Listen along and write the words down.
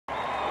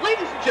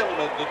Ladies and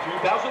gentlemen, the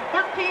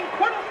 2013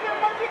 Cornhusker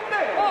Marching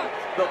Band,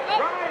 the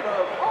pride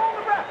of all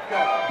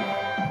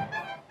Nebraska.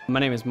 My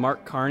name is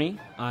Mark Carney.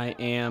 I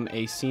am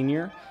a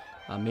senior,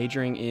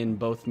 majoring in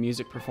both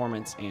music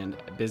performance and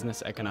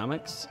business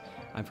economics.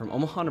 I'm from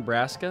Omaha,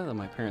 Nebraska.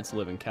 My parents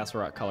live in Castle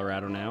Rock,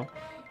 Colorado now.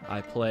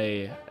 I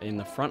play in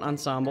the front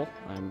ensemble.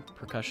 I'm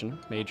percussion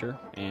major,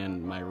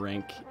 and my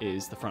rank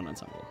is the front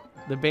ensemble.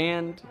 The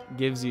band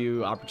gives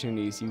you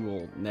opportunities you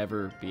will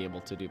never be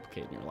able to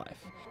duplicate in your life.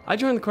 I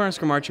joined the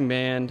Cornhusker Marching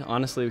Band,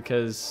 honestly,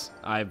 because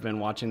I've been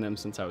watching them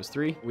since I was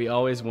 3. We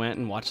always went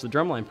and watched the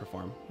drumline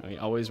perform. We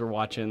always were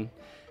watching,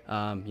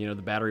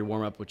 the battery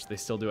warm-up, which they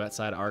still do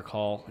outside Arc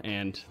Hall,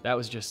 and that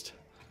was just,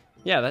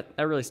 that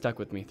really stuck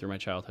with me through my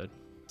childhood.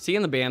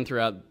 Seeing the band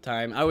throughout the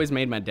time, I always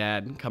made my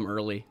dad come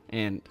early,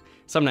 and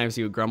sometimes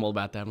he would grumble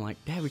about that. I'm like,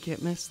 Dad, we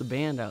can't miss the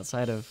band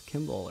outside of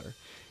Kimball, or,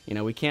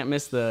 we can't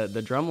miss the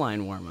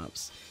drumline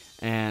warm-ups.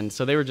 And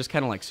so they were just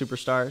kind of like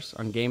superstars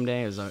on game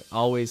day, as I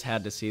always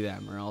had to see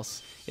them, or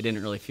else it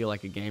didn't really feel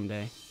like a game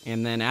day.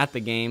 And then at the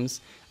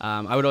games,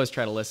 I would always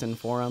try to listen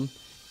for them,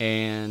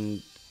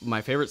 and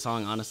my favorite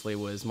song, honestly,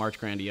 was March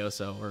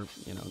Grandioso, or,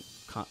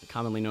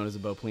 commonly known as a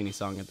Bo Pelini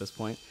song at this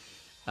point.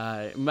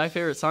 My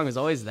favorite song was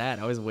always that.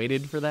 I always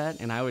waited for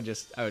that, and I would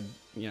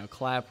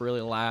clap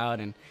really loud,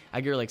 and I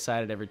get really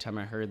excited every time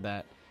I heard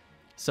that.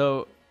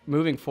 So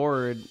moving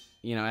forward,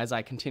 as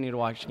I continue to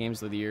watch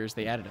games through the years,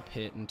 they added a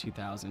pit in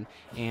 2000,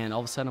 and all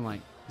of a sudden I'm like,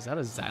 is that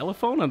a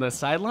xylophone on the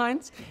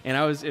sidelines? And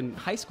I was in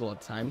high school at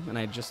the time, and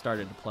I had just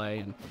started to play,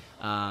 and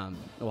I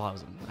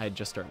had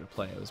just started to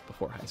play. It was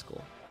before high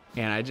school.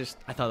 And I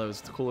thought that was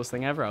the coolest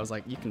thing ever. I was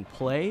like, you can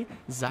play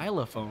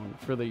xylophone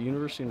for the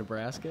University of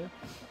Nebraska?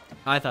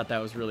 I thought that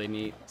was really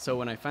neat. So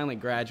when I finally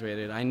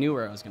graduated, I knew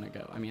where I was going to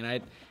go. I mean, I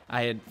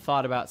had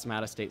thought about some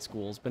out-of-state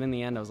schools, but in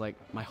the end, I was like,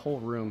 my whole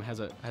room has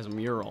a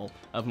mural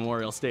of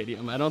Memorial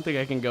Stadium. I don't think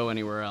I can go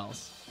anywhere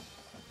else.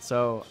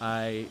 So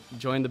I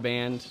joined the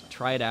band,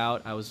 tried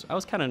out. I was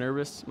kind of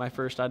nervous my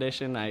first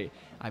audition. I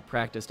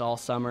practiced all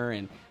summer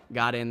and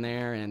got in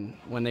there, and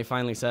when they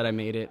finally said I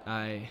made it,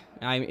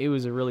 it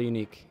was a really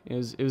unique. It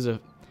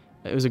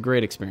was a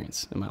great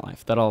experience in my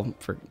life that I'll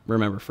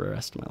remember for the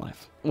rest of my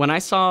life. When I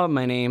saw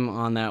my name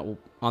on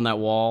that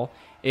wall,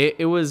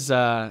 it was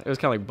kind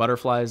of like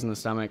butterflies in the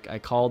stomach. I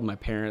called my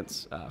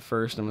parents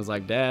first and was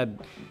like, Dad,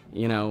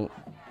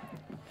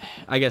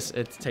 I guess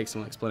it takes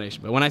some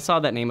explanation, but when I saw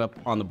that name up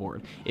on the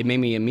board, it made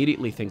me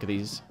immediately think of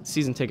these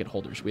season ticket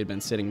holders we had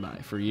been sitting by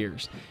for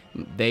years.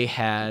 They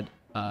had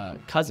a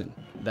cousin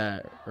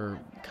or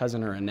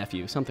a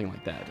nephew, something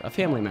like that, a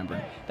family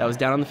member that was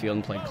down on the field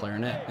and played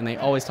clarinet, and they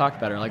always talked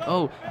about her, like,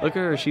 oh, look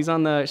at her, she's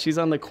on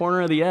the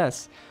corner of the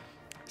S.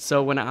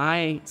 So when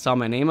I saw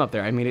my name up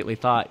there, I immediately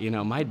thought,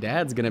 my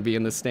dad's gonna be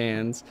in the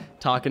stands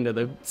talking to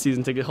the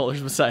season ticket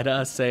holders beside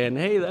us, saying,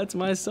 hey, that's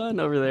my son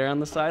over there on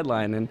the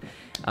sideline.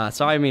 And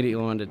so I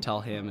immediately wanted to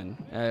tell him, and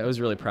it was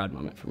a really proud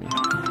moment for me.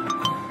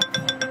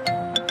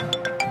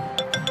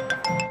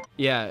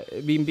 Yeah,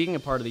 being a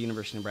part of the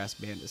University of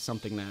Nebraska Band is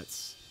something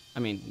that's,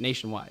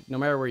 nationwide. No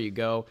matter where you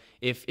go,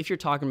 if you're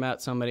talking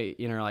about somebody,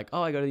 like,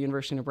 oh, I go to the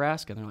University of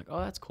Nebraska, and they're like, oh,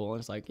 that's cool. And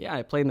it's like, yeah,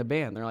 I play in the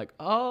band. They're like,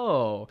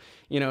 oh,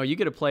 you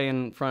get to play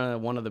in front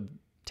of one of the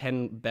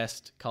 10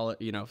 best college,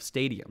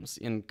 stadiums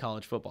in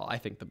college football. I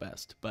think the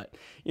best. But,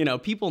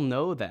 people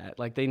know that.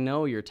 Like, they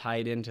know you're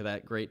tied into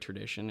that great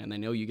tradition, and they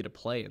know you get to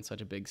play in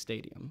such a big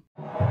stadium.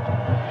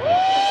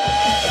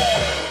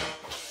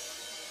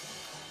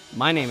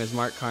 My name is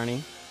Mark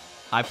Carney.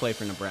 I play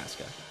for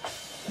Nebraska.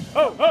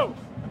 Ho, ho,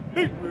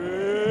 big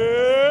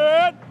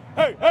red.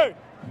 Hey, hey,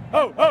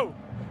 ho, ho,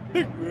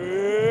 big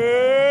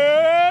red.